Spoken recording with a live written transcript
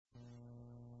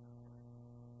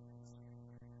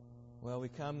Well, we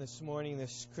come this morning,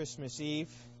 this Christmas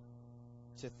Eve,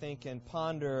 to think and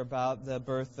ponder about the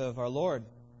birth of our Lord.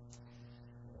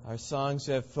 Our songs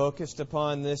have focused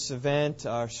upon this event.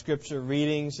 Our scripture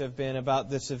readings have been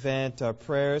about this event. Our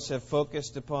prayers have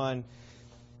focused upon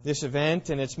this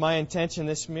event. And it's my intention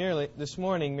this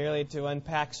morning merely to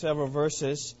unpack several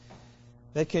verses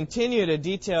that continue to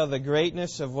detail the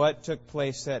greatness of what took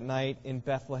place that night in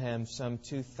Bethlehem some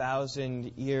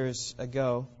 2,000 years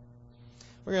ago.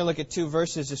 We're going to look at two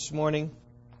verses this morning.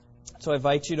 So I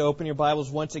invite you to open your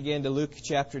Bibles once again to Luke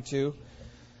chapter 2.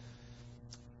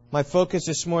 My focus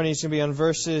this morning is going to be on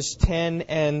verses 10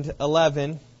 and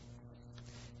 11.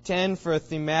 10 for a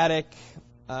thematic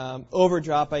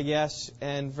overdrop, I guess,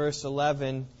 and verse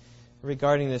 11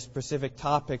 regarding the specific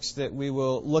topics that we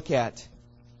will look at.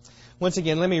 Once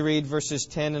again, let me read verses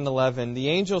 10 and 11. The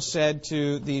angel said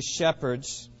to these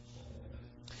shepherds,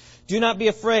 "Do not be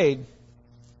afraid.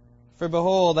 For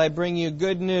behold, I bring you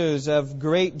good news of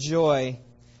great joy,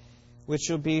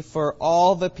 which will be for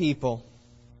all the people.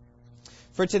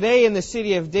 For today in the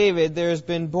city of David there has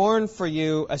been born for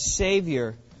you a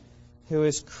Savior, who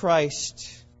is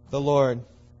Christ the Lord."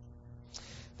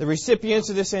 The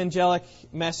recipients of this angelic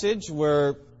message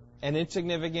were an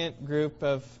insignificant group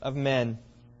of men.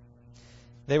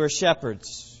 They were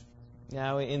shepherds.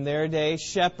 Now, in their day,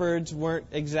 shepherds weren't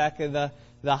exactly the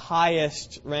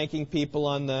highest ranking people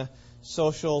on the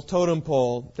social totem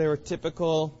pole. They were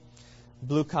typical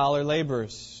blue-collar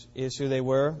laborers, is who they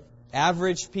were.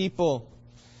 Average people.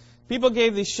 People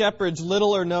gave these shepherds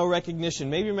little or no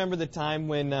recognition. Maybe remember the time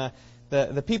when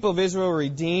the people of Israel were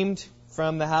redeemed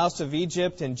from the house of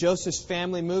Egypt and Joseph's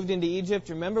family moved into Egypt.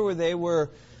 Remember where they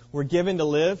were given to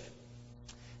live?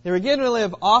 They were given to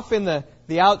live off in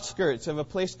the outskirts of a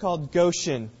place called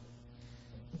Goshen.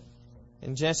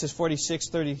 In Genesis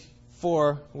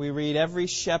 46:34, we read, "Every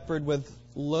shepherd was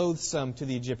loathsome to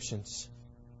the Egyptians."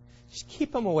 Just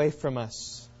keep them away from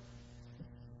us.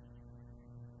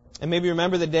 And maybe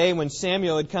remember the day when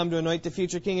Samuel had come to anoint the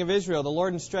future king of Israel. The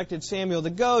Lord instructed Samuel to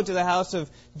go to the house of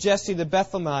Jesse the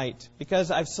Bethlehemite, because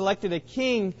I've selected a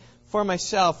king for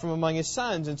myself from among his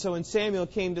sons. And so when Samuel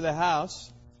came to the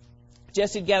house,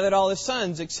 Jesse gathered all his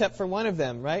sons except for one of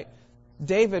them, right?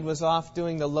 David was off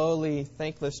doing the lowly,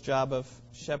 thankless job of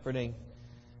shepherding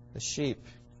the sheep.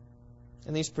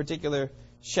 And these particular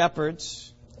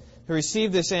shepherds who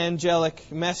received this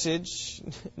angelic message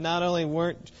not only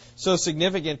weren't so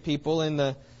significant people in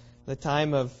the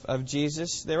time of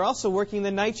Jesus, they were also working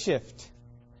the night shift.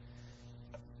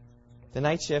 The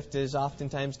night shift is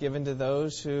oftentimes given to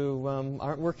those who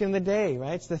aren't working the day,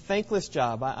 right? It's the thankless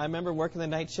job. I remember working the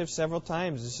night shift several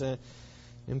times as an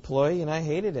employee, and I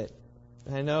hated it.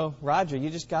 I know, Roger,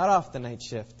 you just got off the night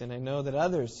shift, and I know that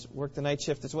others work the night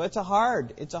shift as well. It's a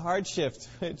hard shift.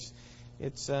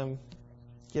 It's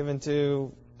given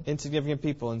to insignificant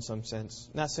people in some sense.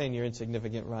 Not saying you're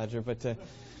insignificant, Roger, but to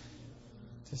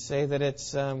say that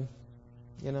it's not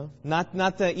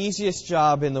the easiest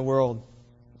job in the world.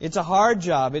 It's a hard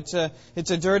job. It's a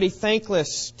dirty,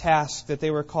 thankless task that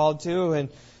they were called to, and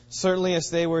certainly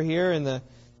as they were here in the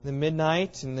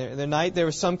midnight and the night, there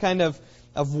was some kind of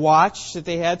watch that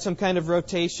they had, some kind of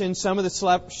rotation. Some of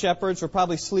the shepherds were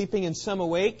probably sleeping and some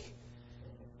awake.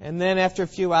 And then after a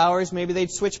few hours, maybe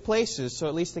they'd switch places, so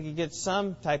at least they could get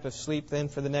some type of sleep then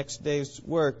for the next day's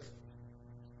work.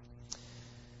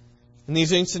 And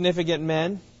these insignificant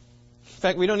men, in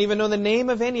fact, we don't even know the name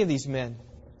of any of these men.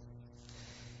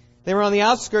 They were on the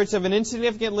outskirts of an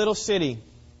insignificant little city,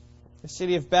 the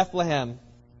city of Bethlehem,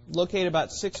 located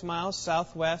about 6 miles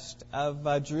southwest of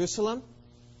Jerusalem.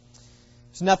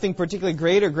 There's nothing particularly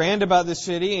great or grand about this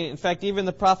city. In fact, even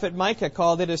the prophet Micah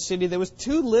called it a city that was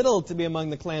too little to be among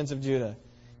the clans of Judah.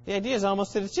 The idea is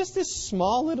almost that it's just this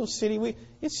small little city.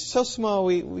 It's so small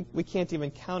we can't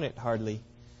even count it hardly.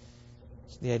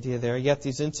 That's the idea there. Yet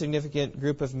these insignificant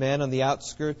group of men on the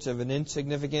outskirts of an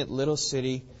insignificant little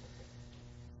city,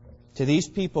 to these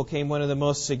people came one of the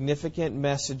most significant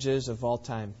messages of all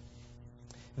time.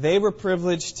 They were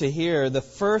privileged to hear the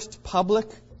first public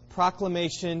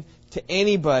proclamation to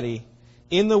anybody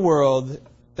in the world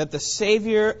that the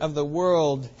Savior of the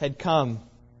world had come.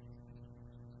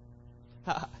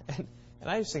 And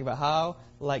I just think about how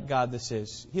like God this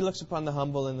is. He looks upon the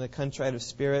humble and the contrite of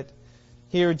spirit.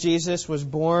 Here Jesus was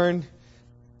born,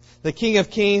 the King of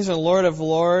Kings and Lord of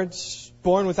Lords,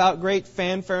 born without great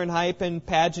fanfare and hype and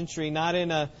pageantry, not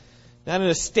in a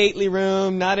stately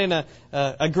room, not in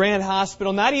a grand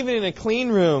hospital, not even in a clean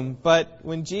room. But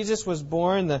when Jesus was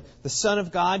born, the Son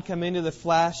of God come into the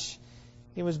flesh,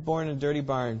 He was born in a dirty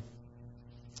barn,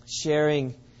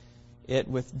 sharing it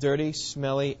with dirty,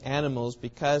 smelly animals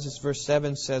because, as verse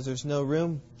 7 says, there's no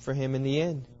room for him in the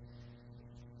inn.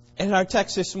 In our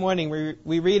text this morning,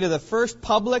 we read of the first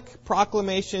public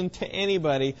proclamation to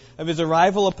anybody of his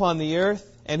arrival upon the earth.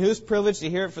 And who's privileged to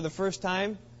hear it for the first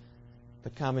time? The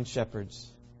common shepherds.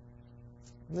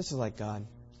 And this is like God.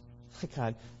 Like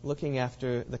God looking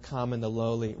after the common, the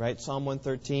lowly, right? Psalm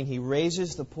 113, He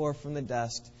raises the poor from the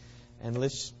dust and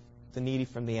lifts the needy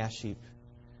from the ash heap.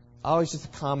 Always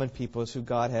just the common people is who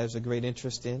God has a great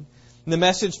interest in. And the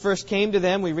message first came to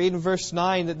them. We read in verse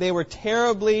 9 that they were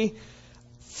terribly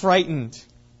frightened.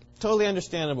 Totally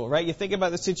understandable, right? You think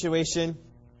about the situation.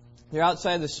 You're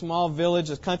outside the small village,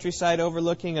 the countryside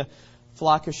overlooking a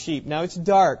flock of sheep. Now it's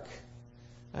dark.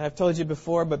 I've told you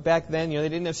before, but back then, they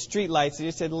didn't have street lights. They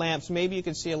just had lamps. Maybe you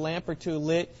could see a lamp or two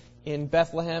lit in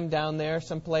Bethlehem down there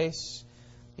someplace.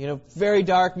 Very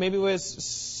dark. Maybe it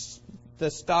was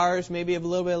the stars, maybe a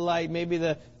little bit of light, maybe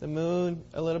the moon,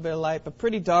 a little bit of light, but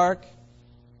pretty dark.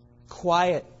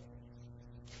 Quiet.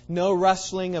 No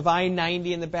rustling of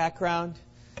I-90 in the background.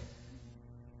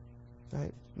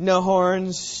 Right? No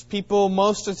horns. People,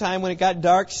 most of the time when it got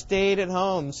dark, stayed at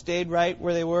home, stayed right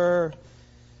where they were.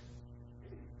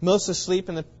 Most of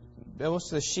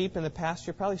the sheep in the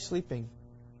pasture probably sleeping.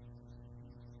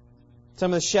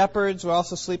 Some of the shepherds were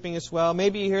also sleeping as well.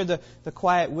 Maybe you hear the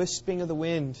quiet wisping of the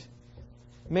wind.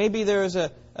 Maybe there was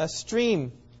a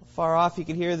stream far off. You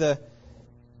could hear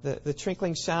the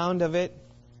trickling sound of it.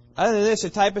 Other than this, a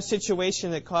type of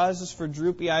situation that causes for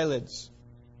droopy eyelids.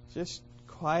 Just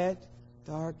quiet,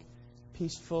 dark,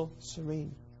 peaceful,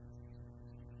 serene.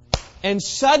 And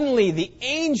suddenly the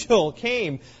angel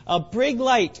came. A big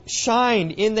light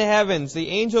shined in the heavens. The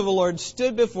angel of the Lord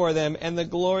stood before them, and the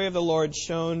glory of the Lord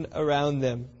shone around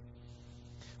them.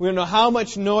 We don't know how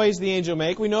much noise the angel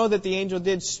made. We know that the angel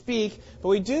did speak, but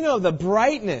we do know the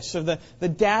brightness of the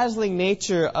dazzling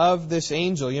nature of this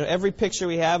angel. Every picture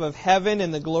we have of heaven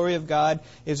and the glory of God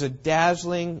is a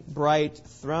dazzling, bright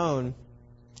throne.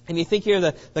 And you think here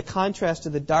the contrast to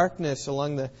the darkness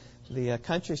along the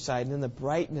countryside and then the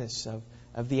brightness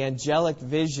of the angelic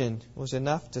vision was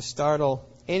enough to startle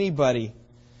anybody.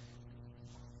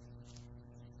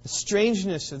 The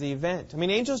strangeness of the event.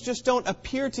 Angels just don't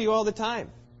appear to you all the time.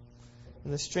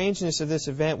 And the strangeness of this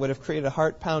event would have created a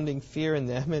heart-pounding fear in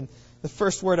them. And the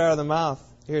first word out of the mouth,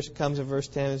 here it comes in verse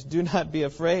 10, is, "Do not be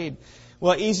afraid."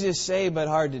 Well, easy to say, but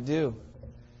hard to do.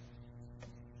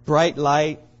 Bright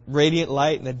light, radiant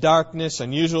light in the darkness,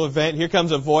 unusual event. Here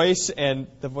comes a voice, and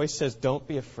the voice says, "Don't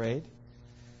be afraid."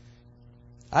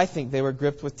 I think they were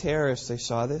gripped with terror as they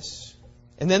saw this.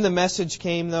 And then the message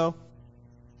came, though.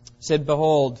 It said,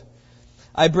 "Behold,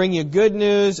 I bring you good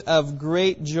news of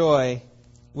great joy,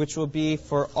 which will be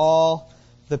for all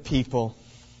the people."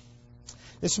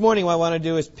 This morning what I want to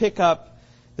do is pick up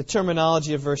the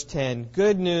terminology of verse 10,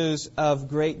 good news of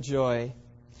great joy,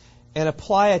 and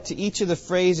apply it to each of the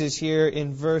phrases here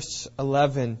in verse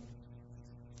 11.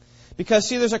 Because,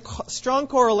 see, there's a strong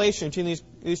correlation between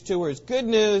these two words, good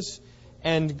news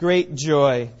and great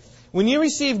joy. When you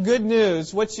receive good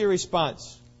news, what's your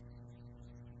response?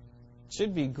 It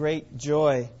should be great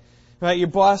joy. Right? Your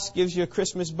boss gives you a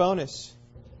Christmas bonus.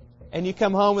 And you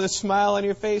come home with a smile on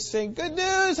your face saying, "Good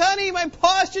news, honey, my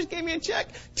boss just gave me a check,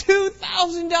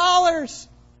 $2,000.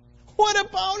 What a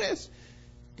bonus."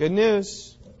 Good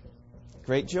news.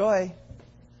 Great joy.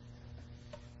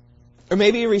 Or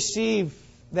maybe you receive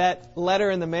that letter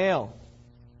in the mail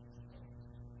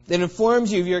that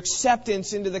informs you of your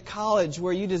acceptance into the college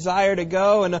where you desire to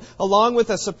go, and along with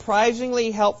a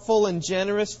surprisingly helpful and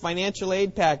generous financial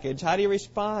aid package. How do you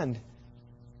respond?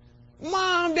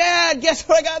 "Mom, Dad, guess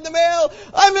what I got in the mail?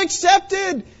 I'm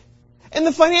accepted! And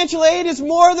the financial aid is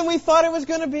more than we thought it was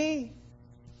going to be."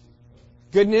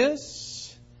 Good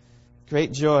news.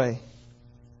 Great joy.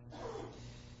 You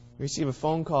receive a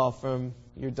phone call from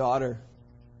your daughter.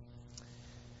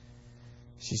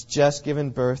 She's just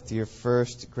given birth to your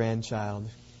first grandchild.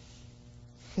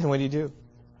 And what do?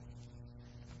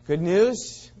 Good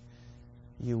news.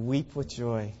 You weep with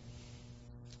joy.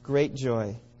 Great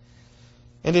joy.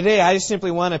 And today I just simply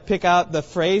want to pick out the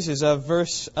phrases of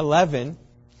verse 11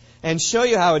 and show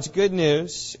you how it's good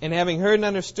news. And having heard and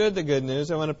understood the good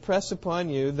news, I want to press upon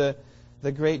you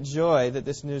the great joy that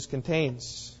this news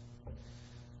contains.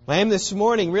 My aim this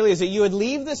morning really is that you would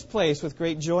leave this place with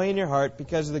great joy in your heart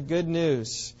because of the good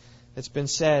news that's been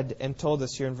said and told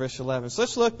us here in verse 11. So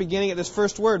let's look beginning at this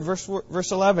first word,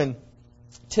 verse 11.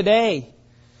 Today.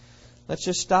 Let's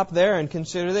just stop there and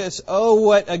consider this. Oh,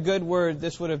 what a good word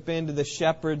this would have been to the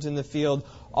shepherds in the field.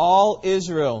 All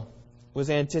Israel was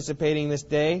anticipating this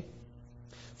day.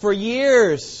 For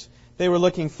years, they were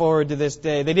looking forward to this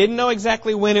day. They didn't know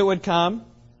exactly when it would come,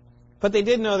 but they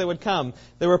did know that it would come.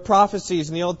 There were prophecies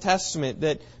in the Old Testament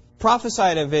that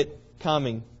prophesied of it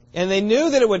coming. And they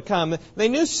knew that it would come. They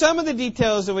knew some of the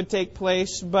details that would take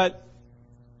place, but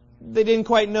they didn't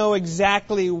quite know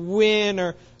exactly when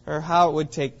or how it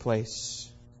would take place.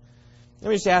 Let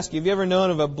me just ask you, have you ever known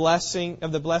of the blessing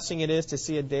it is to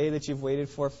see a day that you've waited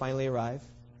for finally arrive?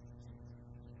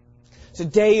 It's a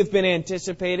day you've been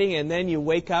anticipating, and then you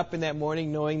wake up in that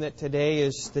morning knowing that today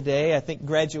is the day. I think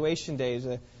graduation day is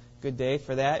a good day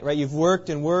for that, right? You've worked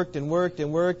and worked and worked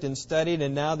and worked and studied,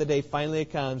 and now the day finally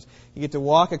comes. You get to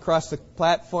walk across the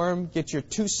platform, get your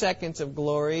 2 seconds of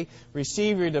glory,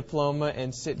 receive your diploma,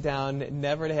 and sit down,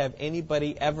 never to have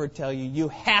anybody ever tell you, you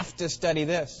have to study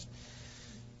this.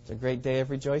 It's a great day of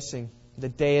rejoicing. The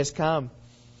day has come.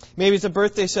 Maybe it's a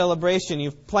birthday celebration.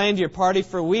 You've planned your party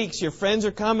for weeks. Your friends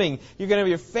are coming. You're going to have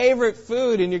your favorite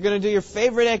food, and you're going to do your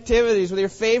favorite activities with your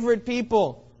favorite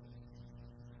people.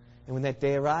 And when that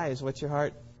day arrives, what's your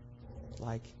heart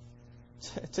like?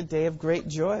 It's a day of great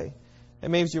joy.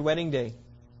 And maybe it's your wedding day.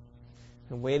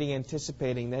 And waiting,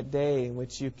 anticipating that day in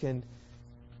which you can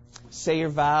say your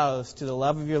vows to the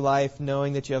love of your life,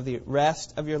 knowing that you have the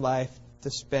rest of your life to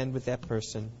spend with that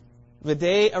person. The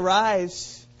day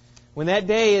arrives. When that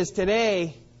day is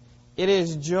today, it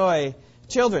is joy.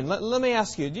 Children, let me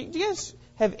ask you, do you guys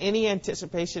have any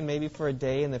anticipation maybe for a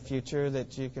day in the future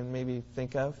that you can maybe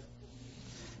think of?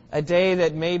 A day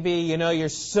that maybe, you're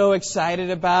so excited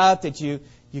about that you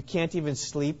can't even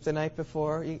sleep the night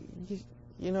before?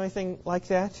 You know anything like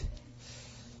that?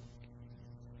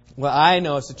 Well, I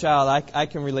know as a child, I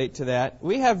can relate to that.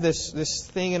 We have this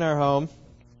thing in our home.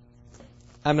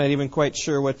 I'm not even quite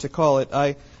sure what to call it.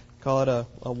 I call it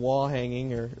a wall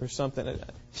hanging or something.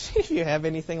 If you have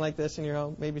anything like this in your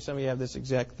home, maybe some of you have this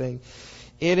exact thing.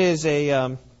 It is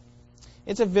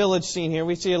it's a village scene here.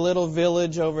 We see a little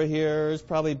village over here. It's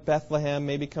probably Bethlehem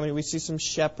maybe coming. We see some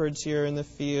shepherds here in the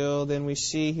field, and we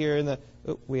see here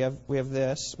we have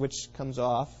this which comes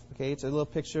off. Okay, it's a little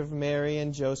picture of Mary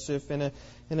and Joseph and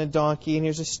a donkey, and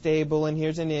here's a stable, and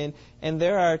here's an inn, and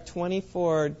there are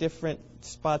 24 different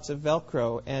spots of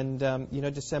Velcro, and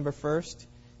December 1st.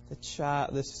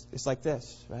 It's like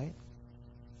this, right?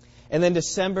 And then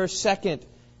December 2nd,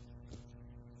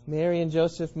 Mary and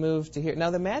Joseph moved to here. Now,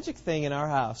 the magic thing in our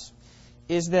house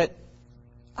is that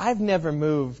I've never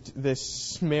moved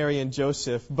this Mary and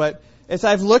Joseph, but as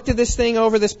I've looked at this thing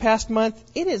over this past month,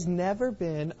 it has never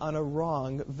been on a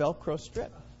wrong Velcro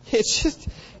strip.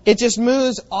 It just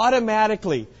moves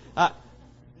automatically.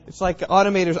 It's like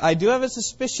automators. I do have a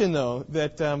suspicion, though,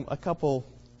 that a couple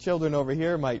children over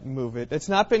here might move it. It's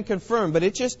not been confirmed, but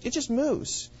it just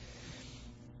moves.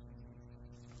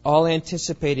 All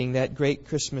anticipating that great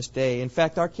Christmas day. In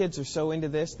fact, our kids are so into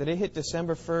this that it hit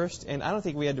December 1st, and I don't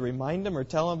think we had to remind them or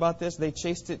tell them about this. They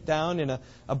chased it down in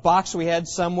a box we had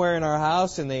somewhere in our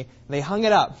house, and they hung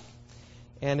it up.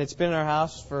 And it's been in our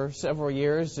house for several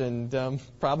years, and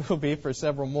probably will be for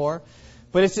several more.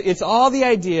 But it's all the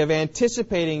idea of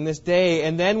anticipating this day,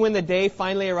 and then when the day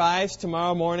finally arrives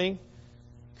tomorrow morning,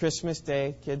 Christmas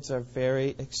Day, kids are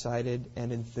very excited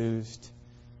and enthused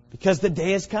because the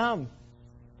day has come.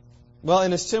 Well,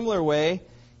 in a similar way,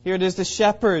 here it is the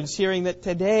shepherds hearing that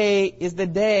today is the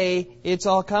day it's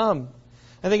all come.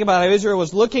 I think about how Israel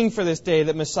was looking for this day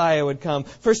that Messiah would come.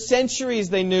 For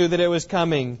centuries they knew that it was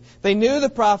coming. They knew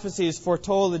the prophecies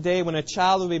foretold the day when a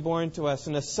child will be born to us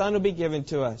and a son will be given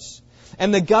to us.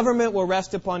 And the government will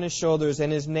rest upon his shoulders,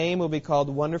 and his name will be called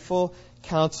Wonderful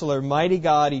Counselor, Mighty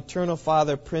God, Eternal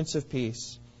Father, Prince of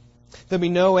Peace. There'll be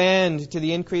no end to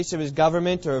the increase of his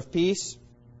government or of peace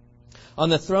on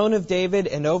the throne of David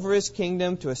and over his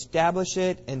kingdom, to establish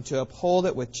it and to uphold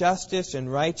it with justice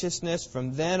and righteousness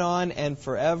from then on and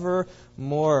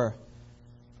forevermore.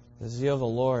 The zeal of the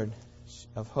Lord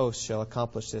of hosts shall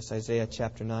accomplish this. Isaiah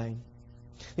chapter 9.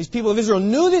 These people of Israel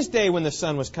knew this day when the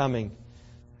Son was coming,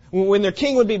 when their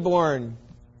king would be born.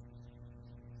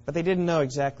 But they didn't know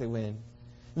exactly when.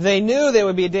 They knew there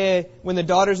would be a day when the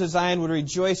daughters of Zion would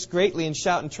rejoice greatly and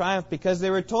shout in triumph because they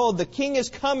were told the king is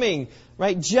coming,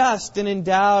 right? Just and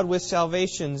endowed with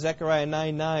salvation, Zechariah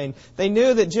 9:9. They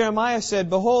knew that Jeremiah said,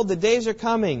 behold, the days are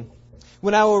coming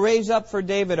when I will raise up for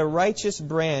David a righteous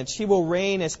branch. He will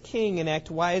reign as king and act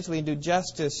wisely and do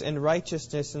justice and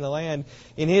righteousness in the land.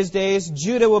 In his days,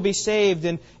 Judah will be saved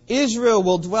and Israel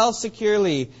will dwell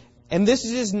securely. And this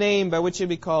is his name by which he'll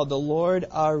be called, the Lord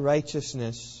our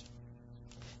righteousness.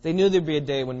 They knew there'd be a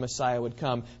day when Messiah would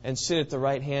come and sit at the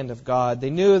right hand of God. They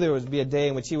knew there would be a day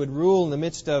in which he would rule in the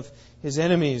midst of his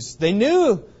enemies. They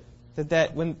knew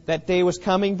that when that day was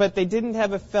coming, but they didn't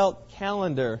have a felt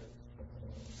calendar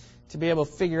to be able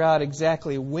to figure out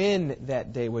exactly when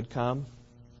that day would come.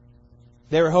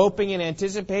 They were hoping and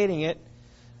anticipating it.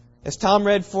 As Tom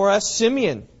read for us,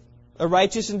 Simeon, a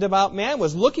righteous and devout man,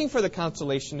 was looking for the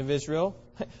consolation of Israel,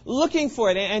 looking for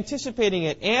it, anticipating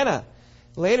it. Anna,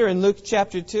 later in Luke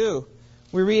chapter 2,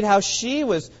 we read how she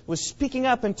was speaking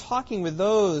up and talking with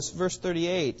those, verse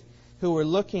 38, who were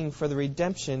looking for the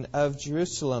redemption of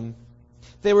Jerusalem.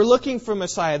 They were looking for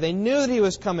Messiah. They knew that He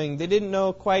was coming. They didn't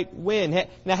know quite when.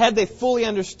 Now, had they fully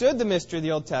understood the mystery of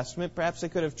the Old Testament, perhaps they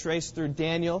could have traced through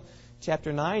Daniel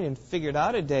chapter 9 and figured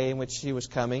out a day in which He was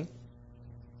coming.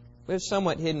 But it's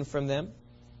somewhat hidden from them.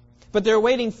 But they're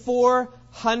waiting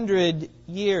 400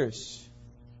 years.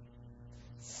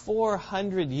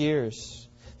 400 years.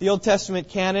 The Old Testament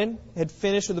canon had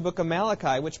finished with the book of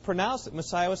Malachi, which pronounced that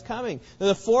Messiah was coming.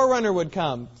 The forerunner would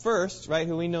come first, right,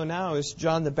 who we know now is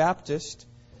John the Baptist.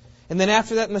 And then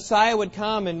after that, Messiah would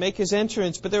come and make His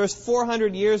entrance. But there was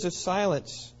 400 years of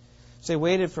silence. So they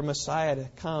waited for Messiah to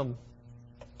come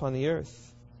upon the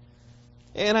earth.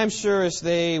 And I'm sure as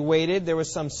they waited, there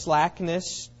was some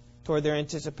slackness toward their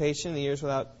anticipation in the years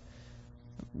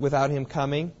without Him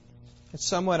coming. It's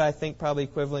somewhat, I think, probably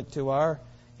equivalent to our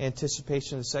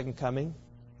anticipation of the second coming.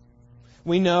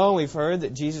 We know, we've heard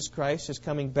that Jesus Christ is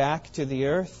coming back to the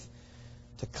earth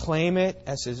to claim it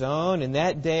as His own. And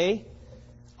that day,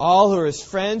 all who are His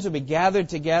friends will be gathered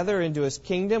together into His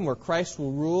kingdom where Christ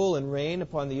will rule and reign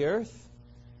upon the earth.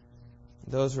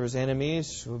 Those who are His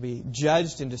enemies will be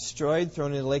judged and destroyed,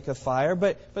 thrown into the lake of fire.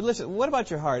 But listen, what about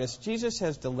your heart? As Jesus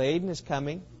has delayed in His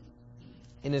coming,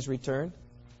 in His return,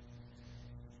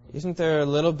 isn't there a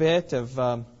little bit of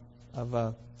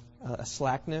a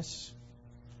slackness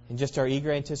in just our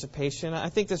eager anticipation? I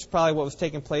think this is probably what was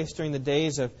taking place during the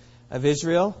days of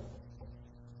Israel.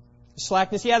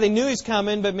 Slackness, yeah, they knew He's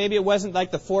coming, but maybe it wasn't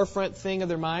like the forefront thing of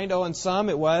their mind. Oh, on some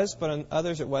it was, but on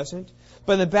others it wasn't.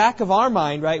 But in the back of our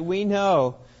mind, right, we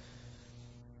know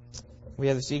we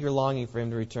have this eager longing for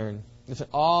Him to return. Listen,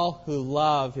 all who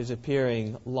love His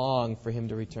appearing long for Him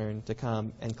to return, to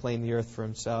come and claim the earth for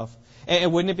Himself.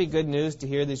 And wouldn't it be good news to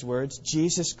hear these words?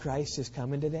 Jesus Christ is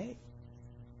coming today.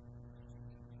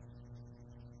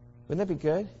 Wouldn't that be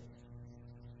good?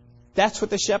 That's what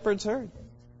the shepherds heard.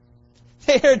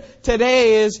 They heard,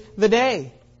 today is the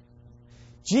day.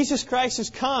 Jesus Christ has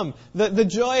come, the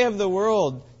joy of the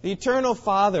world, the eternal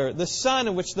Father, the Son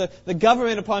in which the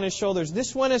government upon His shoulders.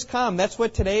 This one has come. That's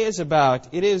what today is about.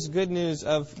 It is good news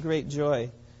of great joy.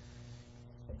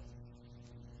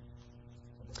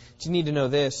 But you need to know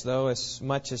this, though, as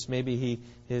much as maybe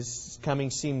His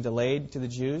coming seemed delayed to the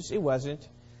Jews, it wasn't.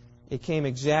 It came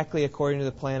exactly according to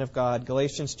the plan of God.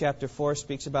 Galatians chapter 4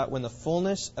 speaks about when the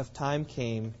fullness of time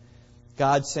came,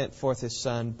 God sent forth His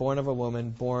Son, born of a woman,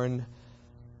 born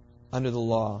under the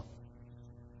law.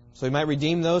 So He might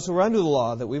redeem those who were under the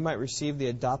law, that we might receive the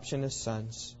adoption as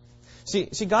sons. See,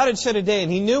 God had set a day,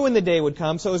 and He knew when the day would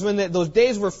come. So it was when those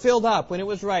days were filled up, when it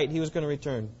was right, He was going to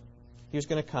return. He was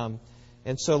going to come.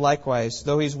 And so likewise,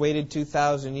 though He's waited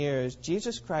 2,000 years,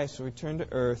 Jesus Christ will return to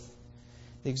earth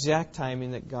the exact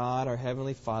timing that God, our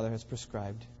Heavenly Father, has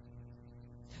prescribed.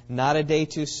 Not a day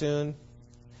too soon,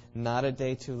 not a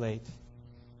day too late.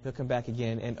 He'll come back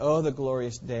again. And oh, the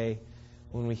glorious day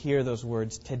when we hear those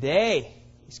words, today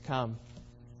He's come.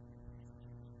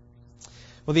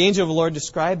 Well, the angel of the Lord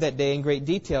described that day in great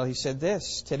detail. He said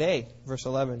this, today, verse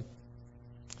 11,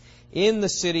 in the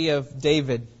city of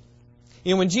David.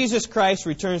 You know, when Jesus Christ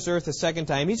returns to earth a second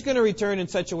time, He's going to return in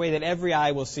such a way that every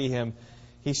eye will see Him.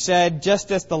 He said,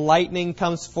 just as the lightning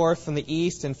comes forth from the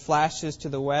east and flashes to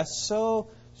the west, so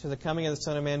shall the coming of the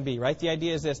Son of Man be. Right? The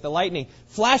idea is this. The lightning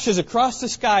flashes across the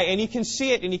sky, and you can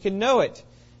see it, and you can know it.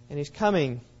 And He's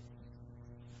coming.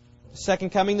 The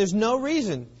second coming, there's no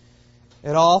reason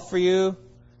at all for you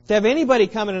to have anybody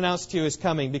come and announce to you His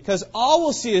coming, because all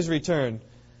will see His return.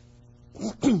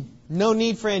 No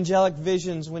need for angelic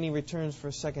visions when He returns for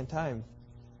a second time.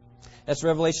 As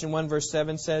Revelation 1 verse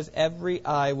 7 says, every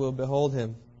eye will behold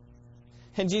Him.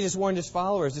 And Jesus warned His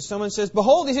followers. If someone says,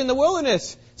 behold, He's in the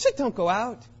wilderness, he said, don't go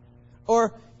out.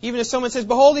 Or even if someone says,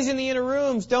 behold, He's in the inner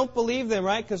rooms, don't believe them,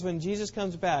 right? Because when Jesus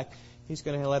comes back, He's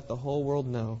going to let the whole world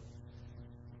know.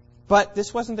 But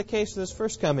this wasn't the case with His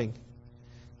first coming.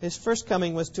 His first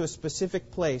coming was to a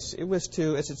specific place. It was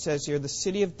to, as it says here, the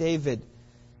city of David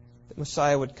that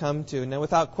Messiah would come to. Now,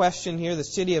 without question here, the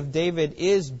city of David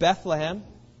is Bethlehem.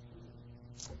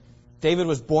 David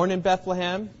was born in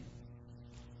Bethlehem.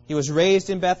 He was raised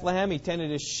in Bethlehem. He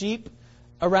tended his sheep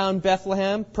around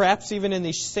Bethlehem, perhaps even in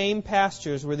these same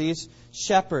pastures where these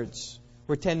shepherds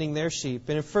were tending their sheep.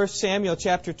 And in 1 Samuel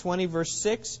chapter 20, verse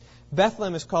 6,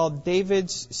 Bethlehem is called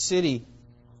David's city.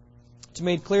 It's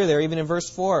made clear there, even in verse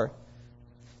 4.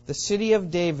 The city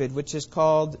of David, which is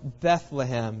called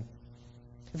Bethlehem.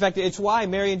 In fact, it's why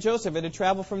Mary and Joseph had to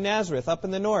travel from Nazareth up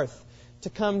in the north to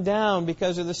come down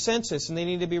because of the census, and they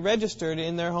need to be registered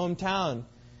in their hometown.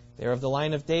 They're of the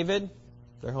line of David.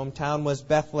 Their hometown was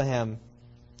Bethlehem.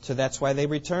 So that's why they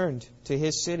returned to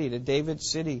his city, to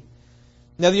David's city.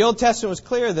 Now, the Old Testament was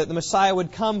clear that the Messiah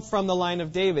would come from the line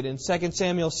of David. In 2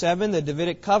 Samuel 7, the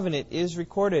Davidic covenant is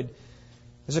recorded.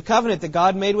 There's a covenant that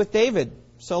God made with David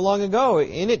so long ago.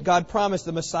 In it, God promised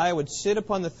the Messiah would sit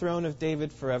upon the throne of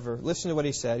David forever. Listen to what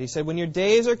he said. He said, when your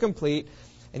days are complete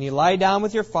and you lie down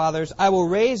with your fathers, I will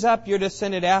raise up your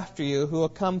descendant after you, who will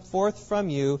come forth from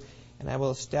you, and I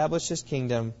will establish his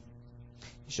kingdom.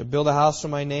 He shall build a house for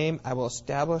my name. I will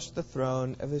establish the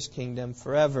throne of his kingdom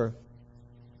forever.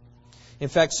 In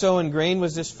fact, so ingrained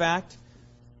was this fact,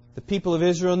 the people of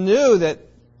Israel knew that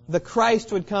the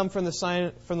Christ would come from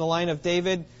the line of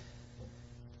David.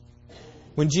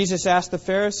 When Jesus asked the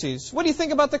Pharisees, what do you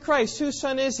think about the Christ? Whose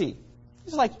son is he?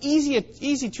 It's like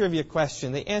easy trivia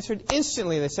question. They answered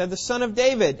instantly. They said, the son of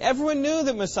David. Everyone knew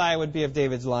that Messiah would be of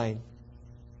David's line.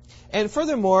 And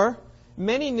furthermore,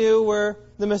 many knew where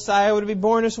the Messiah would be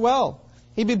born as well.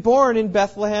 He'd be born in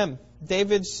Bethlehem,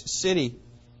 David's city.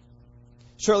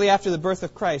 Shortly after the birth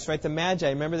of Christ, right, the Magi,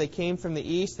 remember they came from the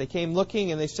east. They came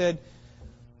looking and they said,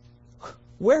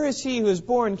 where is he who is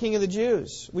born King of the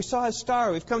Jews? We saw his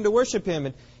star. We've come to worship him.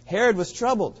 And Herod was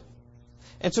troubled.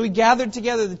 And so he gathered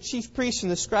together the chief priests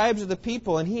and the scribes of the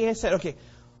people. And he said, okay,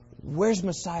 where's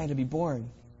Messiah to be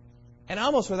born? And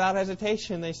almost without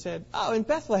hesitation, they said, oh, in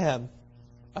Bethlehem.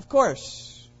 Of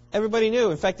course. Everybody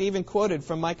knew. In fact, they even quoted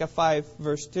from Micah 5,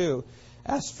 verse 2.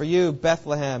 As for you,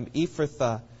 Bethlehem,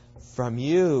 Ephrathah, from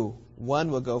you one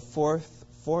will go forth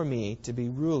for me to be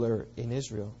ruler in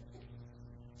Israel.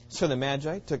 So the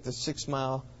Magi took the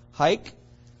 6-mile hike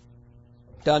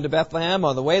down to Bethlehem.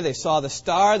 On the way, they saw the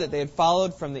star that they had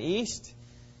followed from the east.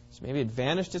 So maybe it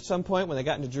vanished at some point when they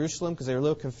got into Jerusalem because they were a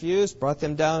little confused. Brought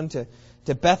them down to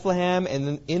Bethlehem, and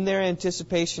then in their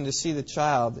anticipation to see the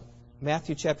child,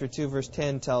 Matthew chapter 2, verse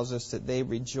 10 tells us that they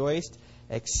rejoiced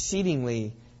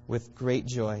exceedingly with great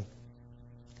joy.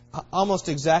 Almost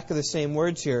exactly the same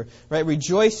words here, right?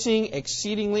 Rejoicing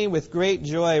exceedingly with great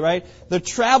joy, right? Their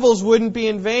travels wouldn't be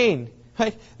in vain,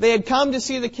 right? They had come to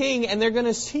see the King, and they're going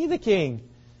to see the King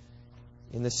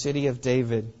in the city of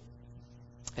David.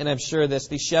 And I'm sure that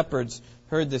these shepherds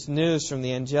heard this news from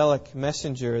the angelic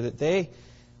messenger, that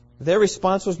their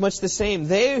response was much the same.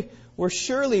 They were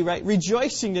surely, right,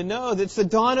 rejoicing to know that it's the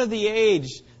dawn of the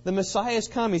age. The Messiah has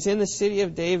come. He's in the city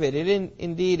of David.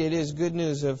 Indeed, it is good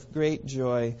news of great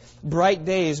joy. Bright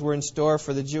days were in store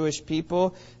for the Jewish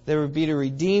people. They would be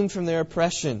redeemed from their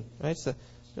oppression. Right? It's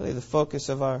really the focus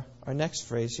of our next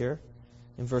phrase here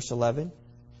in verse 11.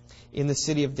 In the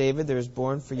city of David, there is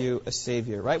born for you a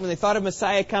Savior. Right? When they thought of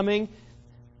Messiah coming,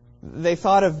 they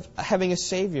thought of having a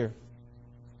Savior.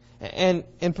 And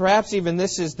perhaps even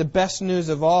this is the best news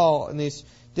of all in these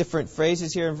different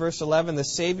phrases here in verse 11. The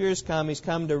Savior has come. He's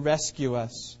come to rescue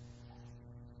us.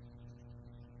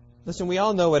 Listen, we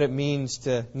all know what it means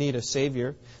to need a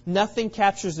Savior. Nothing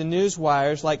captures the news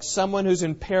wires like someone who's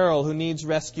in peril, who needs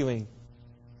rescuing.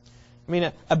 I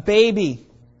mean, a baby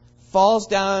falls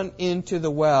down into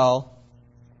the well,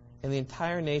 and the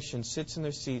entire nation sits in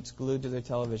their seats glued to their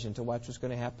television to watch what's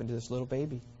going to happen to this little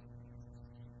baby.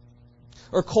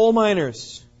 Or coal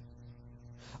miners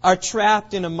are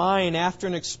trapped in a mine after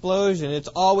an explosion. It's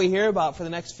all we hear about for the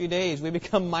next few days. We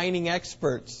become mining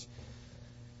experts.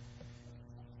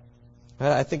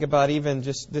 I think about even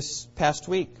just this past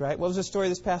week, right? What was the story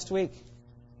this past week?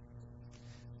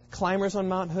 Climbers on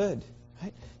Mount Hood.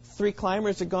 Right? 3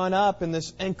 climbers had gone up in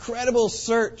this incredible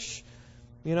search,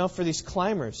 for these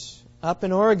climbers up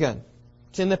in Oregon.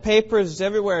 It's in the papers, it's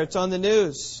everywhere, it's on the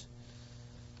news.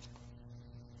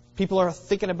 People are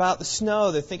thinking about the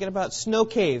snow. They're thinking about snow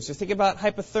caves. They're thinking about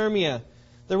hypothermia.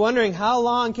 They're wondering, how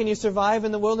long can you survive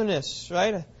in the wilderness,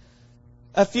 right?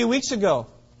 A few weeks ago,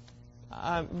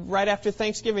 right after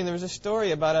Thanksgiving, there was a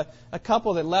story about a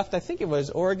couple that left, I think it was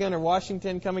Oregon or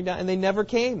Washington, coming down, and they never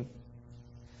came.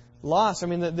 Lost. I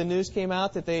mean, the news came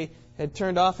out that they had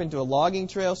turned off into a logging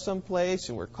trail someplace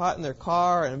and were caught in their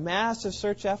car, and a massive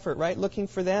search effort, right, looking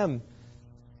for them.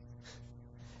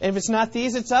 And if it's not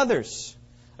these, it's others.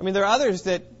 I mean, there are others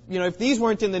that, if these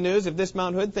weren't in the news, if this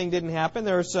Mount Hood thing didn't happen,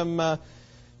 there are some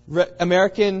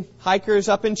American hikers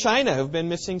up in China who've been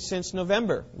missing since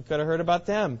November. We could have heard about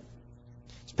them.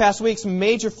 This past week, some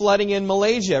major flooding in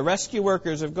Malaysia. Rescue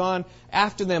workers have gone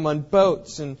after them on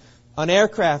boats and on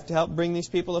aircraft to help bring these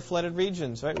people to flooded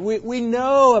regions. Right? We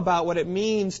know about what it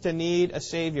means to need a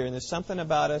Savior, and there's something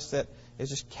about us that is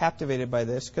just captivated by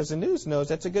this because the news knows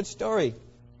that's a good story.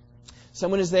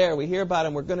 Someone is there. We hear about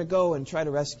them. We're going to go and try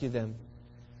to rescue them.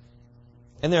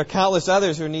 And there are countless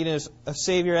others who need a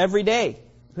Savior every day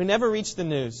who never reach the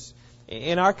news.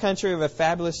 In our country, we have a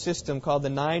fabulous system called the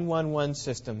 911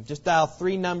 system. Just dial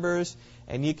 3 numbers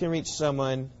and you can reach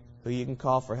someone who you can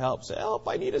call for help. Say, help,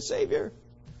 I need a Savior.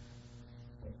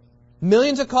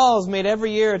 Millions of calls made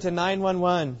every year to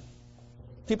 911.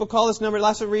 People call this number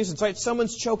lots of reasons, right?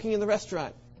 Someone's choking in the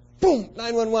restaurant. Boom,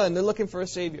 911. They're looking for a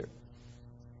Savior.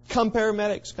 Come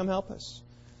paramedics, come help us.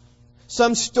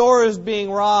 Some store is being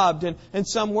robbed and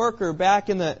some worker back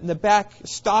in the back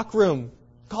stock room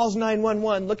calls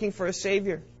 911 looking for a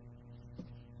Savior.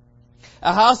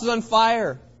 A house is on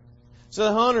fire. So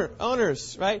the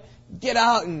owners, right, get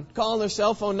out and call on their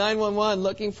cell phone 911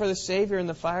 looking for the Savior in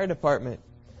the fire department.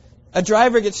 A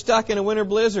driver gets stuck in a winter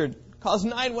blizzard, calls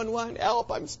 911,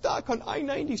 help, I'm stuck on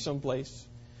I-90 someplace.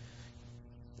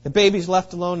 The baby's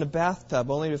left alone in the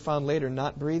bathtub, only to be found later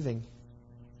not breathing.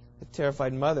 A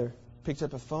terrified mother picks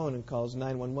up a phone and calls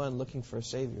 911 looking for a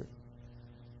Savior.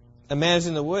 A man is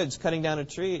in the woods cutting down a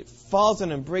tree. It falls on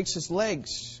him and breaks his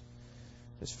legs.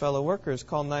 His fellow workers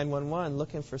call 911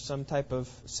 looking for some type of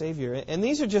Savior. And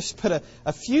these are just but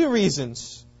a few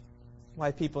reasons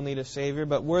why people need a Savior.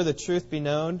 But were the truth be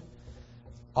known,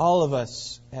 all of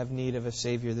us have need of a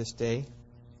Savior this day.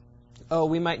 Oh,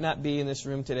 we might not be in this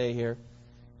room today here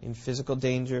in physical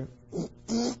danger,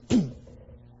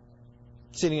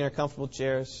 sitting in our comfortable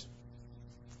chairs,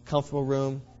 comfortable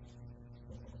room,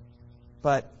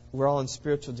 but we're all in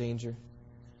spiritual danger,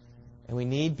 and we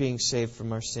need being saved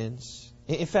from our sins.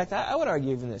 In fact, I would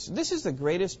argue even this. This is the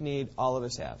greatest need all of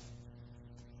us have.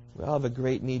 We all have a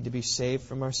great need to be saved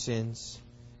from our sins.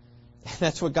 And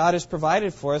that's what God has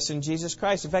provided for us in Jesus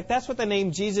Christ. In fact, that's what the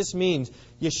name Jesus means.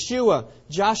 Yeshua,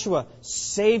 Joshua,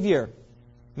 Savior.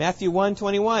 Matthew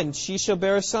 1:21, she shall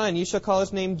bear a son. You shall call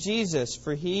his name Jesus,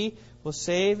 for he will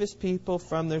save his people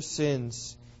from their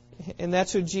sins. And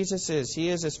that's who Jesus is. He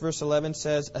is, as verse 11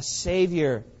 says, a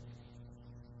Savior.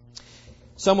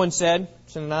 Someone said,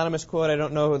 it's an anonymous quote, I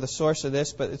don't know the source of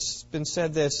this, but it's been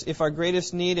said this, if our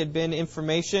greatest need had been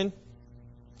information,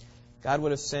 God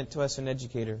would have sent to us an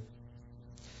educator.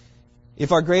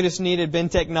 If our greatest need had been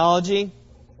technology,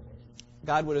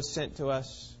 God would have sent to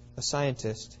us a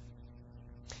scientist.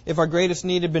 If our greatest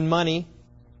need had been money,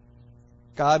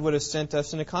 God would have sent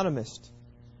us an economist.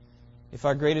 If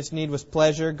our greatest need was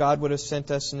pleasure, God would have sent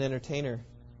us an entertainer.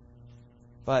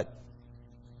 But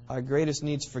our greatest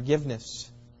need is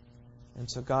forgiveness. And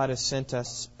so God has sent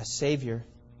us a Savior.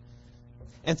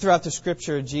 And throughout the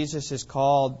Scripture, Jesus is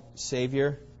called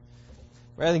Savior.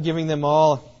 Rather than giving them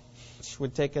all, which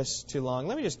would take us too long,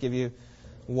 let me just give you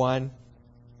 1,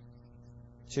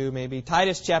 2 maybe.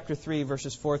 Titus chapter 3,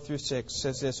 verses 4 through 6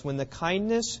 says this, when the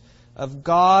kindness of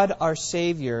God our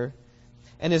Savior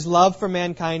and His love for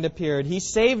mankind appeared, He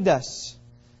saved us,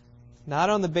 not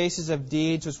on the basis of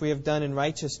deeds which we have done in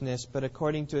righteousness, but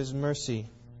according to His mercy,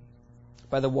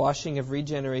 by the washing of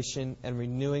regeneration and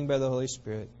renewing by the Holy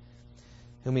Spirit,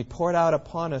 whom He poured out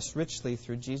upon us richly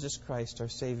through Jesus Christ our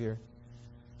Savior.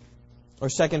 Or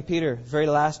 2 Peter, very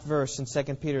last verse in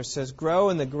 2 Peter says, grow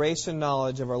in the grace and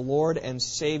knowledge of our Lord and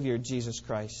Savior Jesus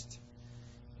Christ.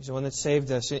 He's the one that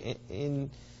saved us.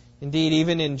 Indeed,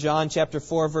 even in John chapter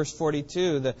 4, verse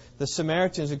 42, the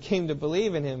Samaritans who came to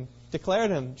believe in Him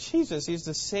declared Him, Jesus, He's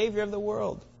the Savior of the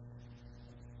world.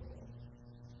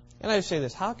 And I just say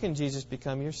this, how can Jesus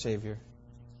become your Savior?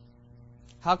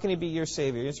 How can He be your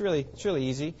Savior? It's really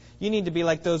easy. You need to be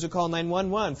like those who call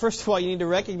 911. First of all, you need to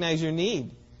recognize your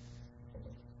need.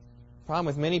 The problem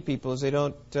with many people is they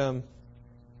don't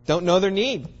know their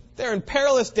need. They're in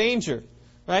perilous danger,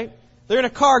 right? They're in a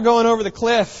car going over the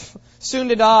cliff, soon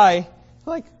to die.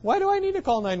 Like, why do I need to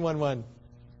call 911?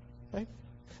 Right?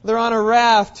 They're on a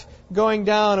raft going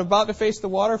down, about to face the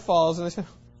waterfalls, and they say,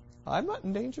 I'm not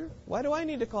in danger. Why do I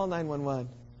need to call 911?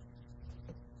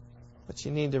 But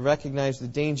you need to recognize the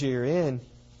danger you're in.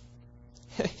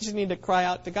 You just need to cry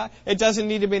out to God. It doesn't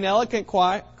need to be an eloquent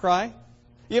cry.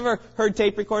 You ever heard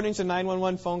tape recordings of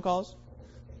 911 phone calls?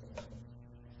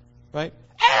 Right?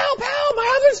 Help, help, my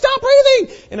husband, stop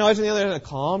breathing! And always on the other hand,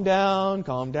 calm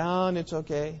down, it's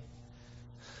okay.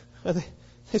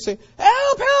 They say,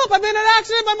 help, I'm in an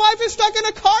accident, my wife is stuck in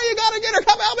a car, you gotta get her,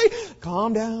 come help me!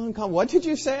 Calm down, what did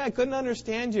you say? I couldn't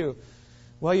understand you.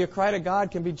 Well, your cry to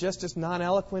God can be just as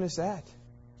non-eloquent as that.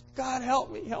 God,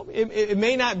 help me. It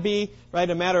may not be, right,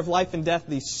 a matter of life and death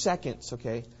these seconds,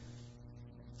 okay?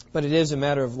 But it is a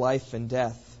matter of life and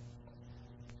death.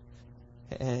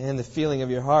 And the feeling of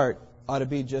your heart ought to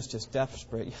be just as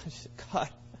desperate. God,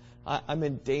 I'm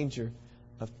in danger.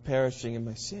 of perishing in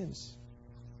my sins.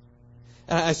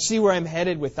 And I see where I'm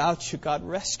headed without you. God,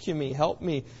 rescue me. Help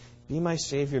me. Be my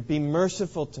Savior. Be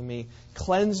merciful to me.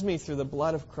 Cleanse me through the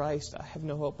blood of Christ. I have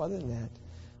no hope other than that.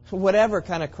 Whatever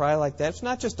kind of cry like that. It's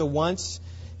not just a once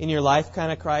in your life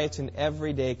kind of cry. It's an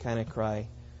everyday kind of cry.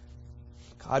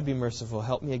 God, be merciful.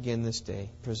 Help me again this day.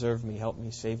 Preserve me. Help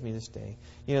me. Save me this day.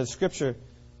 You know, the Scripture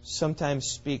sometimes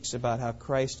speaks about how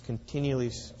Christ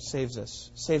continually saves us.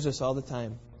 Saves us all the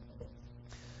time.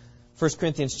 1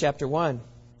 Corinthians chapter 1.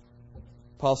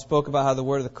 Paul spoke about how the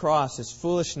word of the cross is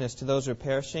foolishness to those who are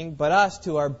perishing, but us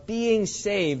who are being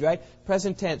saved, right?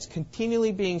 Present tense,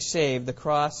 continually being saved. The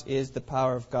cross is the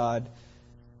power of God.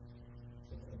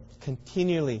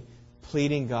 Continually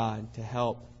pleading God to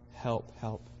help, help,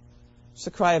 help. It's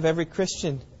the cry of every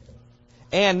Christian.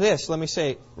 And this, let me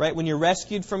say, right, when you're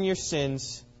rescued from your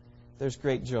sins, there's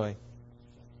great joy.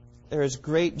 There is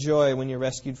great joy when you're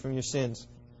rescued from your sins.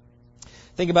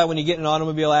 Think about when you get in an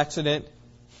automobile accident.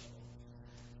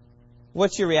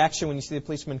 What's your reaction when you see the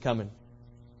policeman coming?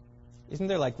 Isn't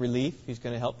there like relief? He's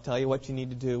going to help tell you what you need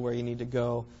to do, where you need to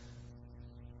go,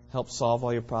 help solve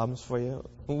all your problems for you.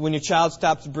 When your child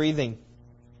stops breathing,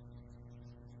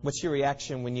 what's your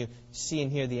reaction when you see and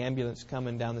hear the ambulance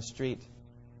coming down the street?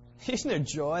 Isn't there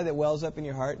joy that wells up in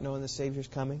your heart knowing the Savior's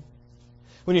coming?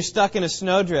 When you're stuck in a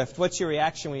snowdrift, what's your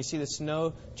reaction when you see the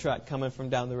snow truck coming from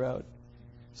down the road?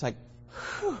 It's like,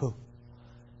 whew.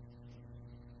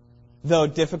 Though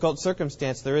difficult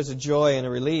circumstance, there is a joy and a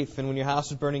relief. And when your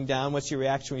house is burning down, what's your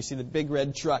reaction when you see the big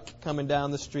red truck coming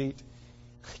down the street?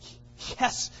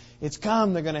 Yes, it's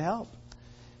come. They're going to help.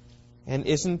 And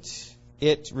isn't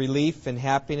it relief and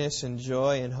happiness and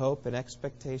joy and hope and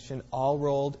expectation all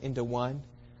rolled into one?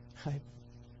 Right?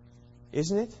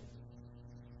 Isn't it?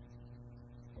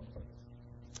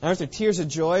 Aren't there tears of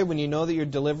joy when you know that your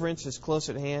deliverance is close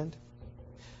at hand?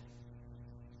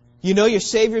 You know your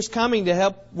Savior's coming to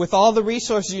help with all the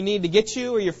resources you need to get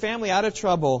you or your family out of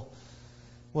trouble.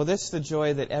 Well, this is the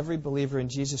joy that every believer in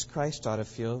Jesus Christ ought to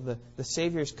feel. The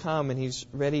Savior's come and He's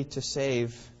ready to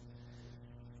save.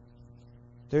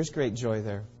 There's great joy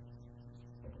there.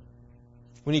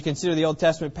 When you consider the Old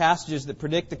Testament passages that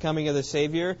predict the coming of the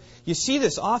Savior, you see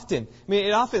this often. I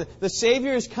mean, the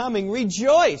Savior is coming.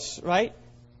 Rejoice, right?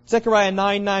 Zechariah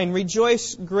 9:9,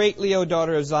 rejoice greatly, O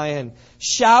daughter of Zion.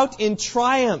 Shout in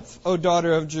triumph, O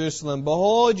daughter of Jerusalem.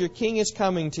 Behold, your king is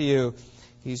coming to you.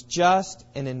 He's just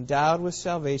and endowed with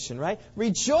salvation, right?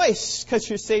 Rejoice because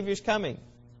your Savior's coming.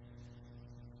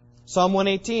 Psalm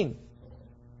 118,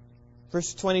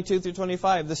 verses 22 through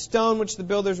 25. The stone which the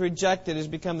builders rejected has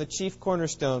become the chief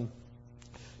cornerstone.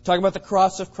 Talk about the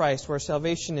cross of Christ, where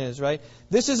salvation is, right?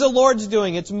 This is the Lord's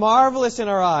doing. It's marvelous in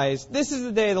our eyes. This is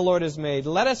the day the Lord has made.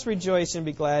 Let us rejoice and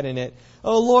be glad in it.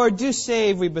 O Lord, do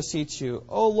save, we beseech you.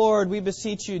 O Lord, we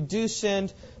beseech you, do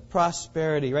send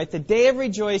prosperity, right? The day of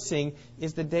rejoicing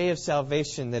is the day of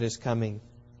salvation that is coming.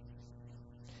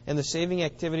 And the saving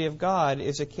activity of God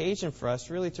is occasion for us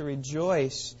really to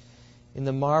rejoice in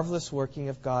the marvelous working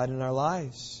of God in our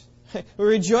lives. We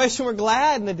rejoice and we're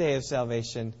glad in the day of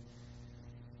salvation.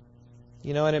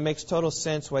 You know, and it makes total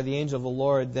sense why the angel of the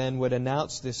Lord then would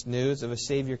announce this news of a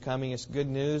Savior coming. It's good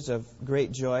news of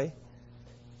great joy.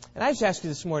 And I just ask you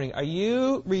this morning, are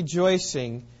you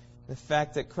rejoicing in the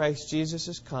fact that Christ Jesus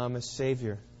has come as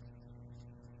Savior?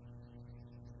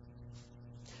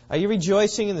 Are you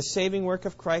rejoicing in the saving work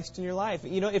of Christ in your life?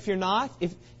 You know, if you're not,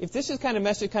 if this is kind of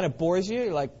message kind of bores you,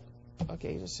 you're like,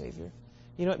 okay, He's a Savior.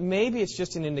 You know, maybe it's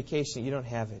just an indication that you don't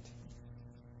have it.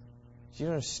 You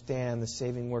don't understand the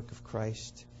saving work of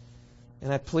Christ.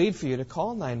 And I plead for you to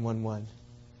call 911,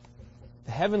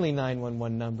 the heavenly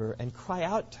 911 number, and cry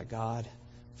out to God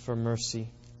for mercy.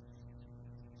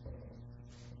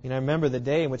 You know, I remember the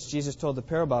day in which Jesus told the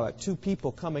parable about two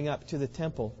people coming up to the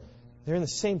temple. They're in the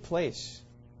same place.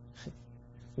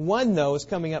 One, though, is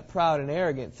coming up proud and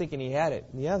arrogant, thinking he had it.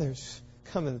 And the others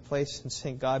come in the place and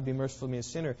saying, God, be merciful to me, a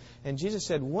sinner. And Jesus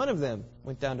said one of them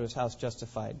went down to his house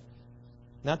justified.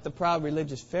 Not the proud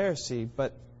religious Pharisee,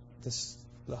 but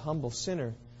the humble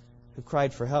sinner who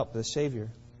cried for help, the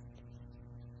Savior.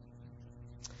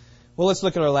 Well, let's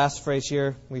look at our last phrase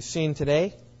here. We've seen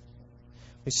today.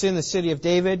 We've seen the city of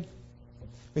David.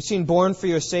 We've seen born for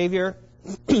you a Savior.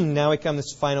 Now we come to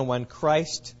this final one,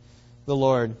 Christ the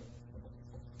Lord.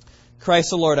 Christ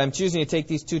the Lord. I'm choosing to take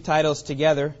these two titles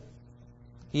together.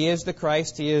 He is the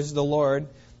Christ. He is the Lord.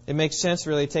 It makes sense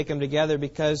really to take them together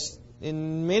because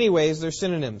in many ways, they're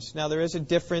synonyms. Now, there is a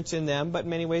difference in them, but in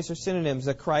many ways, they're synonyms.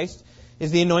 The Christ is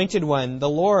the anointed one. The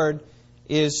Lord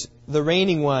is the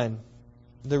reigning one,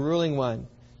 the ruling one.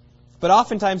 But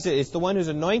oftentimes, it's the one who's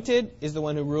anointed is the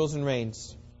one who rules and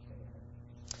reigns.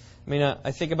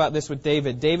 I think about this with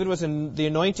David. David was the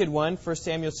anointed one, 1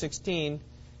 Samuel 16,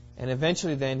 and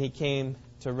eventually then he came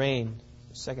to reign,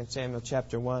 2 Samuel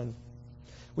chapter 1.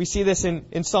 We see this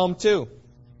in Psalm 2.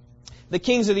 The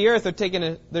kings of the earth are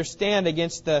taking their stand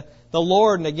against the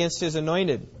Lord and against His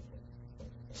anointed.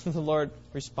 The Lord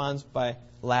responds by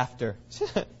laughter.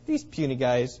 These puny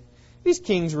guys, these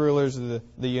kings, rulers of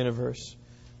the universe,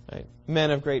 right?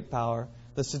 Men of great power,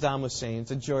 the Saddam Husseins,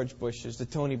 the George Bushes, the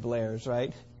Tony Blairs,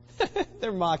 right?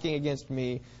 They're mocking against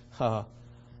me. I'll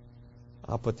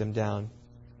put them down.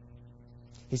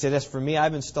 He said, as for me,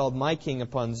 I've installed my king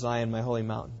upon Zion, my holy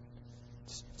mountain.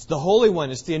 It's the Holy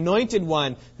One. It's the Anointed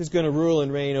One who's going to rule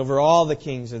and reign over all the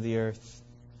kings of the earth.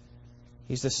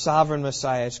 He's the sovereign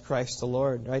Messiah. It's Christ the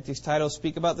Lord. Right? These titles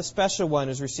speak about the special one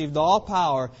who's received all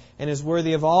power and is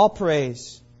worthy of all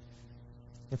praise.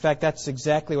 In fact, that's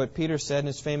exactly what Peter said in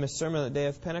his famous sermon on the day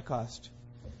of Pentecost.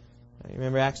 You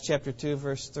remember Acts chapter 2,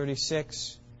 verse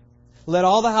 36. Let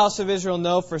all the house of Israel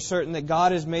know for certain that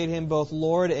God has made Him both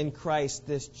Lord and Christ,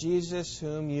 this Jesus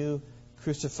whom you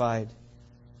crucified.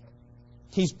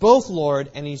 He's both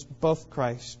Lord and He's both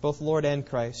Christ, both Lord and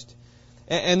Christ.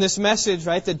 And this message,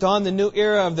 right, that dawned the new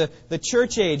era of the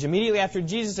church age, immediately after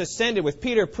Jesus ascended with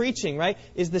Peter preaching, right,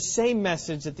 is the same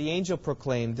message that the angel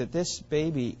proclaimed, that this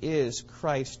baby is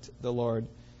Christ the Lord.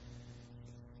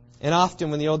 And often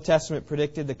when the Old Testament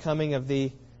predicted the coming of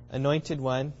the Anointed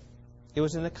One, it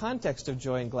was in the context of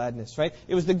joy and gladness, right?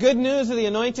 It was the good news of the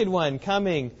Anointed One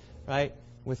coming, right,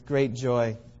 with great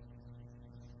joy.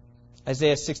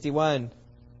 Isaiah 61,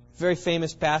 very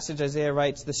famous passage. Isaiah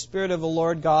writes, the Spirit of the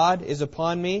Lord God is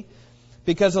upon me,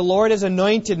 because the Lord has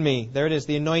anointed me. There it is,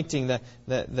 the anointing,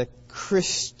 the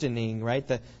christening, right?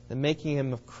 The making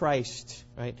Him of Christ,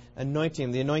 right? Anointing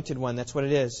Him, the Anointed One, that's what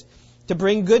it is. To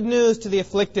bring good news to the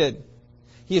afflicted.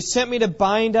 He has sent me to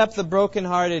bind up the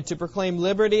brokenhearted, to proclaim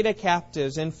liberty to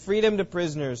captives and freedom to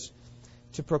prisoners,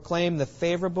 to proclaim the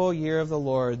favorable year of the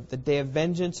Lord, the day of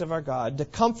vengeance of our God, to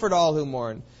comfort all who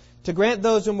mourn, to grant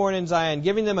those who mourn in Zion,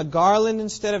 giving them a garland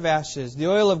instead of ashes, the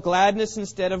oil of gladness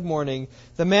instead of mourning,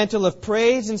 the mantle of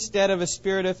praise instead of a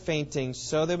spirit of fainting.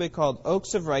 So they'll be called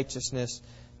oaks of righteousness,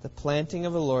 the planting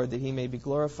of the Lord, that He may be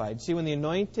glorified. See, when the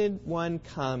Anointed One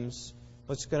comes,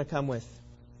 what's going to come with?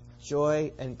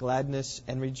 Joy and gladness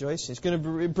and rejoicing. It's going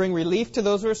to bring relief to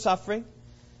those who are suffering,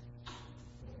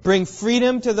 bring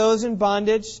freedom to those in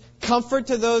bondage, comfort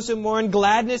to those who mourn,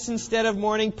 gladness instead of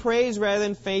mourning, praise rather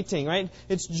than fainting, right?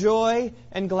 It's joy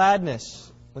and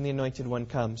gladness when the Anointed One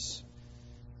comes.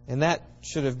 And that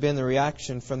should have been the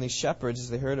reaction from these shepherds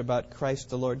as they heard about Christ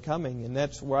the Lord coming. And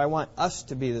that's where I want us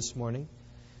to be this morning.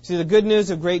 See, the good news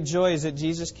of great joy is that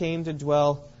Jesus came to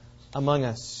dwell among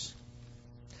us.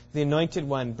 The Anointed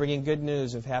One, bringing good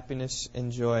news of happiness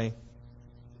and joy.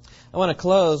 I want to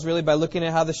close really by looking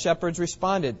at how the shepherds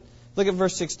responded. Look at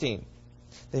verse 16.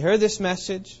 They heard this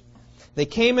message. They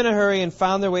came in a hurry and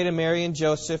found their way to Mary and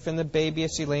Joseph and the baby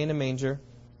as he lay in a manger.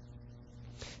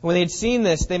 And when they had seen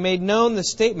this, they made known the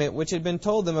statement which had been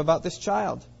told them about this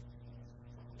child.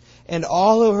 And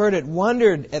all who heard it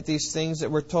wondered at these things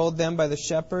that were told them by the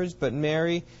shepherds, but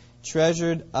Mary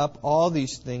treasured up all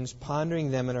these things,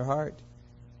 pondering them in her heart.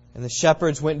 And the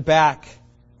shepherds went back,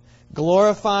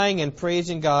 glorifying and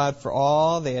praising God for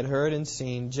all they had heard and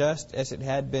seen, just as it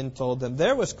had been told them.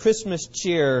 There was Christmas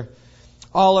cheer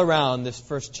all around this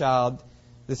child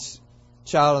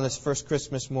on this first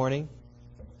Christmas morning.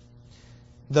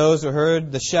 Those who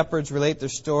heard the shepherds relate their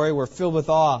story were filled with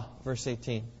awe, verse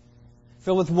 18.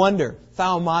 Filled with wonder,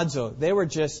 thaumazo. They were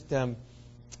just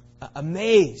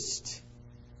amazed.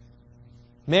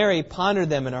 Mary pondered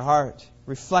them in her heart,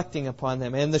 reflecting upon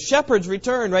them. And the shepherds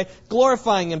returned, right,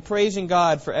 glorifying and praising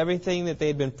God for everything that they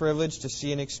had been privileged to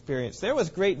see and experience. There was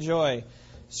great joy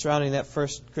surrounding that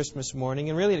first Christmas morning.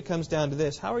 And really it comes down to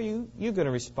this. How are you going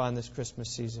to respond this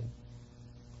Christmas season?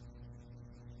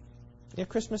 Yeah,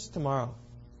 Christmas tomorrow.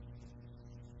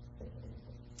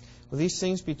 Will these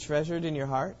things be treasured in your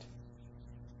heart?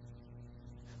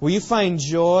 Will you find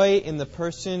joy in the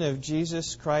person of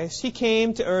Jesus Christ? He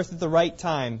came to earth at the right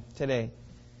time today.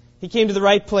 He came to the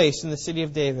right place in the city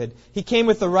of David. He came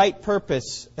with the right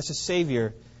purpose as a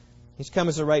Savior. He's come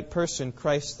as the right person,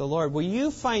 Christ the Lord. Will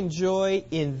you find joy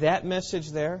in that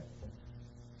message there?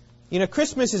 You know,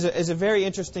 Christmas is a very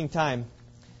interesting time.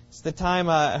 It's the time,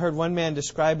 I heard one man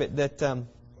describe it, that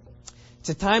it's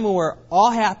a time when we're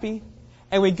all happy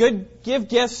and we give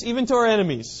gifts even to our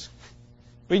enemies.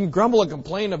 We can grumble and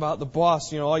complain about the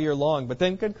boss, all year long. But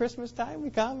then good Christmas time, we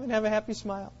come and have a happy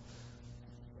smile.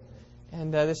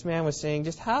 And this man was saying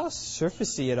just how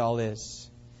surfacey it all is.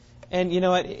 And you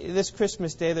know what? This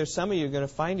Christmas day, there's some of you going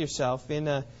to find yourself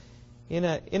in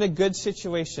in a good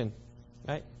situation,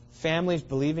 right? Families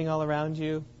believing all around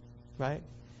you, right?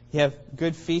 You have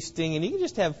good feasting, and you can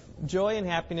just have joy and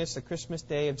happiness the Christmas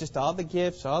day of just all the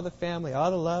gifts, all the family,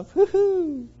 all the love.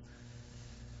 Woohoo!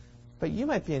 But you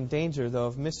might be in danger, though,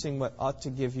 of missing what ought to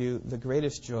give you the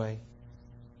greatest joy,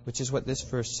 which is what this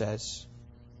verse says.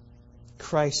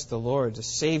 Christ the Lord, the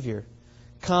Savior,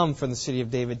 come from the city of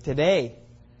David today.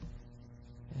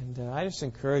 And I just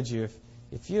encourage you,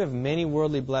 if you have many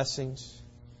worldly blessings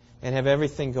and have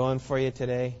everything going for you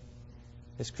today,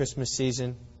 this Christmas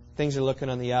season, things are looking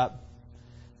on the up,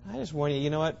 I just warn you, you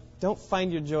know what? Don't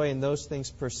find your joy in those things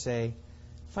per se.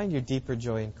 Find your deeper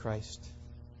joy in Christ.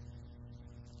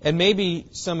 And maybe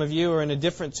some of you are in a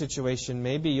different situation.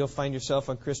 Maybe you'll find yourself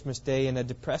on Christmas Day in a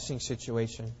depressing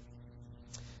situation.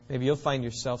 Maybe you'll find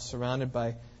yourself surrounded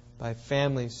by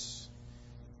families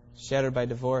shattered by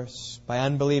divorce, by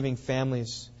unbelieving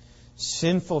families,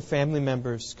 sinful family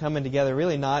members coming together,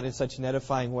 really not in such an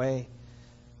edifying way.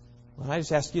 Well, I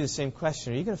just ask you the same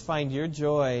question. Are you going to find your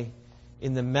joy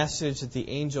in the message that the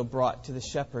angel brought to the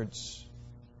shepherds?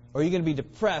 Or are you going to be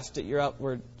depressed at your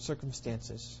outward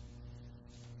circumstances?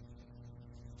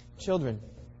 Children,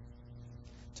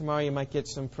 tomorrow you might get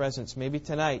some presents. Maybe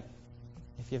tonight,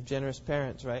 if you have generous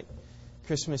parents, right?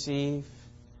 Christmas Eve.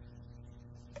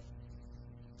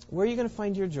 Where are you going to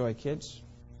find your joy, kids?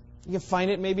 You can find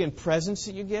it maybe in presents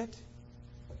that you get.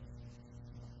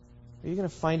 Or you're going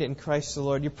to find it in Christ the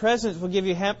Lord. Your presents will give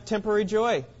you temporary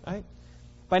joy, right?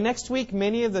 By next week,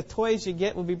 many of the toys you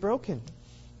get will be broken.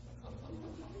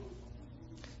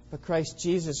 But Christ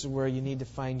Jesus is where you need to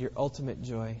find your ultimate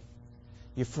joy,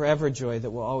 your forever joy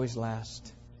that will always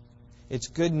last. It's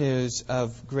good news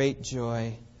of great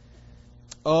joy.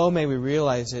 Oh, may we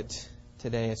realize it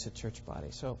today as a church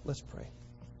body. So let's pray.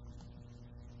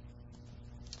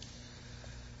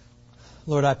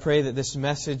 Lord, I pray that this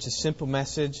message, a simple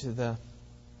message of the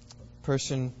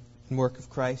person and work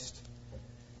of Christ,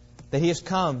 that He has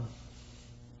come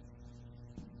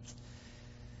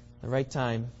at the right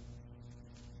time.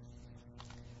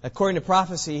 According to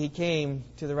prophecy, He came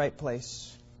to the right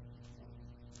place.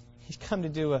 He's come to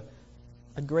do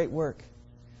a great work,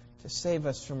 to save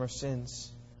us from our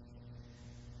sins.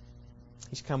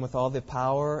 He's come with all the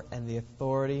power and the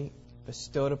authority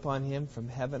bestowed upon Him from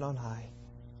heaven on high.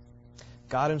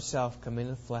 God Himself come in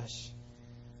the flesh.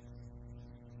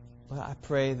 Well, I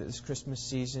pray that this Christmas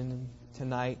season and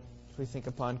tonight, as we think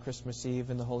upon Christmas Eve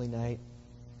and the Holy Night,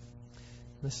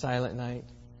 the Silent Night,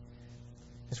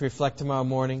 as we reflect tomorrow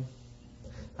morning,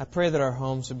 I pray that our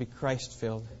homes would be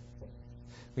Christ-filled.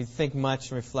 We'd think much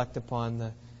and reflect upon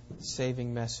the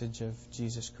saving message of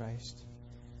Jesus Christ.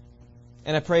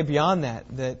 And I pray beyond that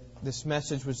this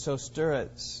message would so stir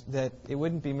us that it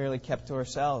wouldn't be merely kept to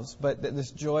ourselves, but that this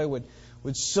joy would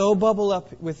so bubble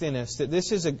up within us that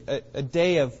this is a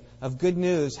day of good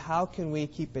news. How can we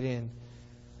keep it in?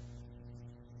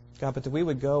 God, but that we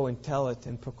would go and tell it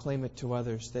and proclaim it to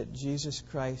others, that Jesus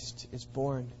Christ is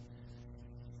born.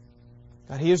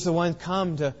 God, He is the one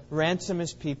come to ransom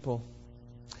His people,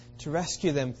 to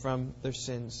rescue them from their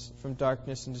sins, from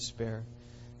darkness and despair.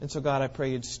 And so, God, I pray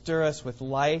You'd stir us with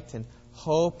light and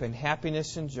hope and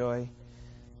happiness and joy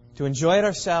to enjoy it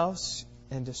ourselves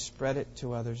and to spread it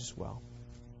to others as well.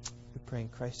 We pray in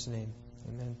Christ's name.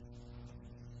 Amen.